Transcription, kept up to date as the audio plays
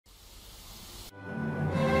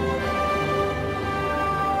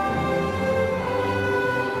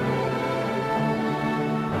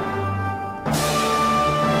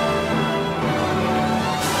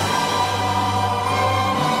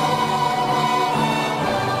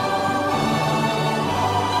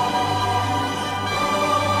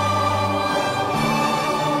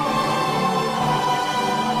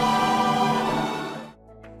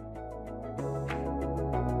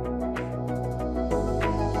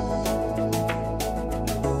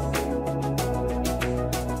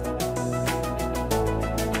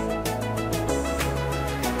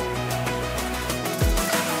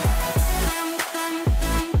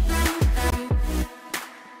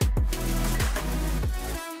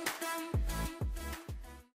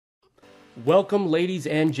Welcome, ladies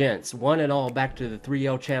and gents, one and all, back to the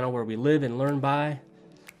 3L channel where we live and learn by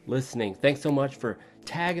listening. Thanks so much for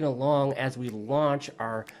tagging along as we launch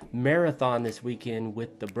our marathon this weekend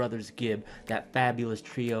with the brothers Gibb, that fabulous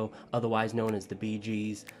trio otherwise known as the Bee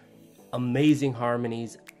Gees. Amazing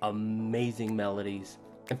harmonies, amazing melodies.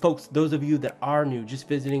 And folks, those of you that are new, just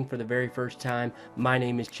visiting for the very first time, my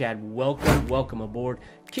name is Chad. Welcome aboard.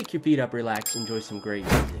 Kick your feet up, relax, enjoy some great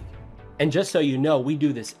music. And just so you know, we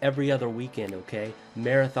do this every other weekend, okay?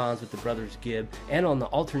 Marathons with the brothers Gibb. And on the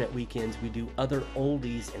alternate weekends, we do other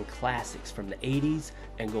oldies and classics from the 80s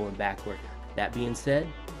and going backward. That being said,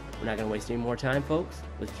 we're not going to waste any more time, folks.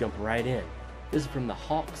 Let's jump right in. This is from the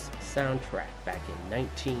Hawks soundtrack back in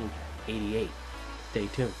 1988. Stay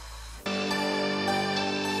tuned.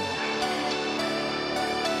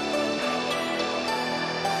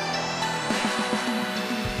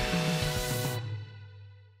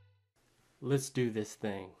 Let's do this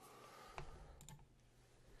thing.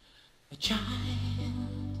 A child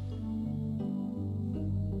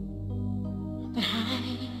that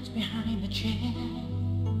hides behind the chair,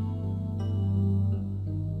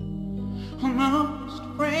 almost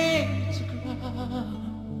afraid to grow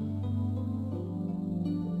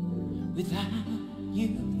without you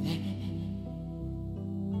there.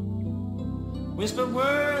 Whisper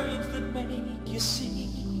words that make you see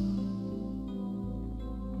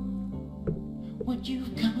what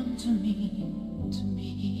you've come to mean to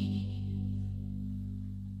me.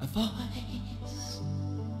 A voice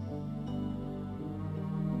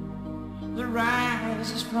that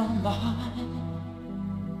rises from the heart,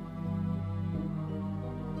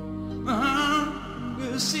 the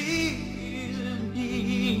hunger seizes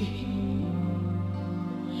me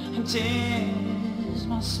and tears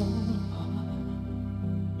my soul apart,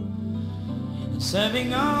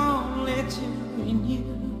 serving only to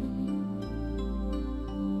renew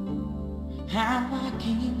how I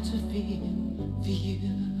came to feel for you.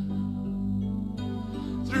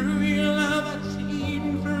 Through your love I'd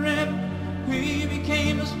seen forever, we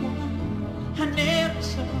became as one. I never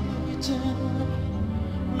saw you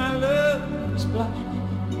turn, my love was blind.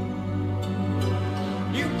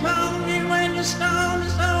 You call me when your storm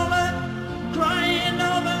is over, crying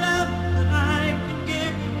over love that I could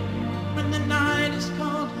give you. When the night is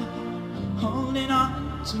cold, holding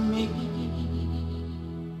on to me.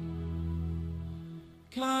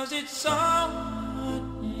 'Cause it's so hard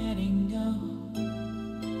letting go,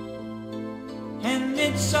 and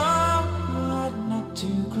it's so hard not to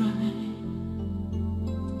cry.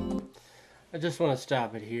 I just want to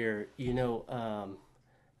stop it here. You know,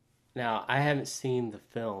 now I haven't seen the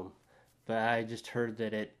film, but I just heard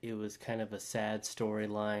that it was kind of a sad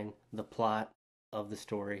storyline, the plot of the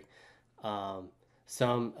story.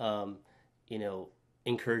 Some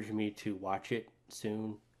encouraged me to watch it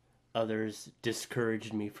soon. Others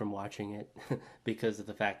discouraged me from watching it because of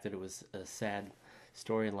the fact that it was a sad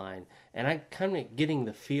storyline. And I'm kind of getting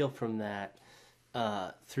the feel from that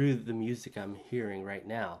through the music I'm hearing right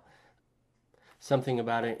now. Something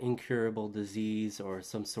about an incurable disease or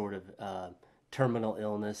some sort of terminal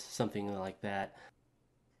illness, something like that.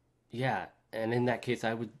 Yeah, and in that case,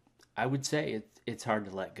 I would say it's hard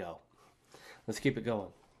to let go. Let's keep it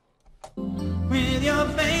going. With your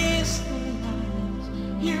face,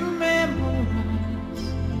 you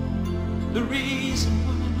memorize the reason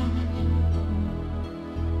why.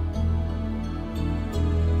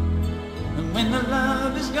 And when the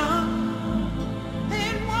love is gone,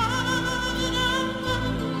 then one of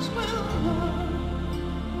us will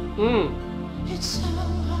know. It's so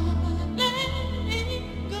hard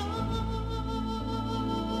letting go.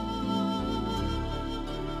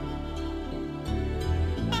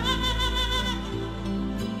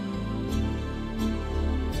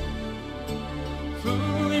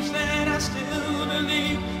 Foolish that I still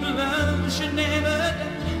believe love should never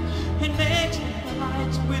die. It makes me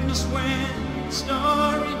right to witness when the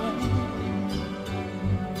story ends.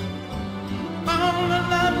 All the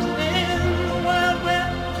loves in the world will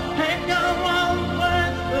hang on all the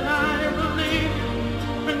words that I believe.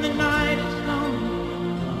 When the night is long,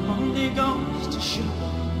 only goes to show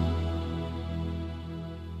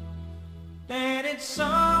that it's so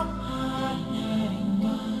hard letting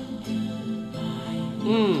go.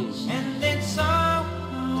 And it's so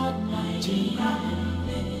hard not to cry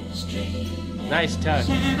this dream. Nice touch.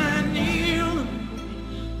 And I knew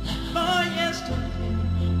for yesterday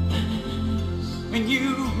when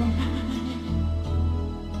you were mine.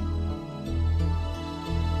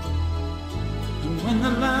 And when the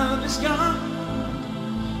love is gone,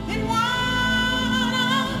 then one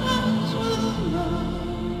of us will know.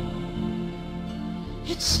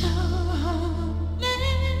 It's so hard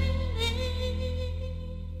letting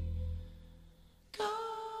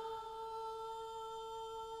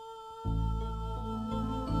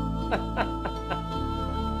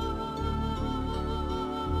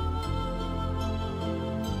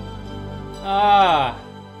Ah!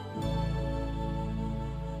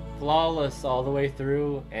 Flawless all the way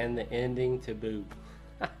through, and the ending to boot.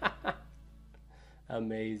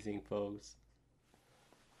 Amazing, folks.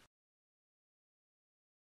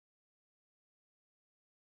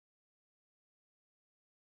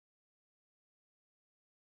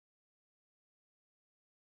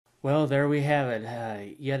 Well, there we have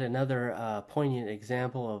it. Yet another poignant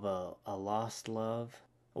example of a lost love,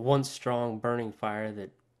 a once strong burning fire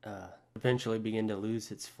that eventually began to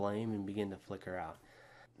lose its flame and begin to flicker out.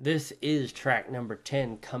 This is track number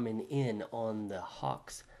 10 coming in on the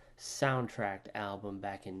Hawks soundtrack album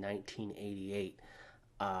back in 1988,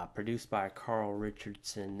 produced by Carl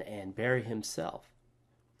Richardson and Barry himself.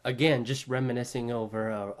 Again, just reminiscing over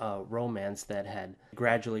a romance that had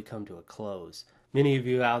gradually come to a close. Many of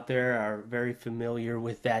you out there are very familiar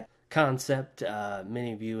with that concept.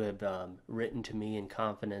 Many of you have written to me in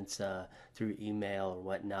confidence through email or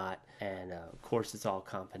whatnot, and of course it's all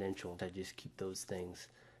confidential. I just keep those things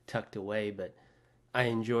tucked away, but I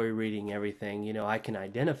enjoy reading everything. You know, I can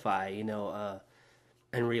identify,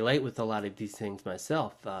 and relate with a lot of these things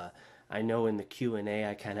myself. I know in the Q&A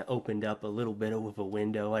I kind of opened up a little bit of a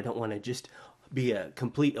window. I don't want to just be a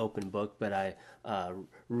complete open book, but I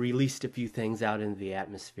released a few things out into the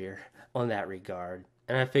atmosphere on that regard.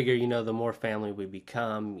 And I figure, the more family we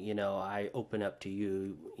become, I open up to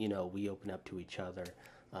you, we open up to each other,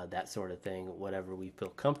 that sort of thing, whatever we feel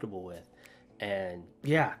comfortable with. And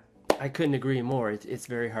yeah, I couldn't agree more. It's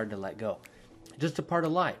very hard to let go. Just a part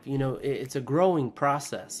of life, it's a growing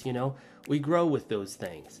process, we grow with those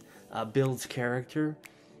things. Builds character,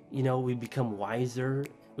 we become wiser,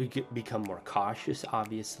 we become more cautious,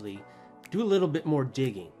 obviously. Do a little bit more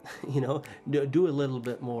digging, do a little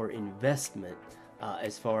bit more investment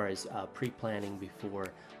as far as pre-planning before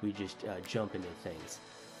we just jump into things.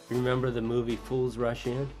 Remember the movie Fools Rush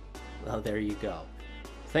In? Well, there you go.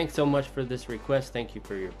 Thanks so much for this request. Thank you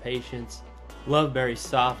for your patience. Love Barry's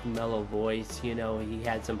soft, mellow voice. He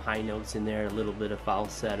had some high notes in there, a little bit of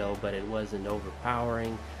falsetto, but it wasn't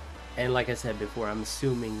overpowering. And like I said before, I'm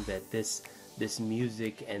assuming that this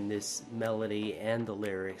music and this melody and the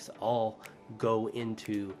lyrics all go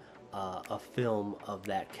into a film of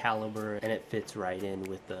that caliber, and it fits right in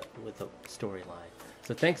with the storyline.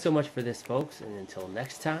 So thanks so much for this, folks, and until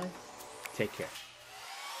next time, take care.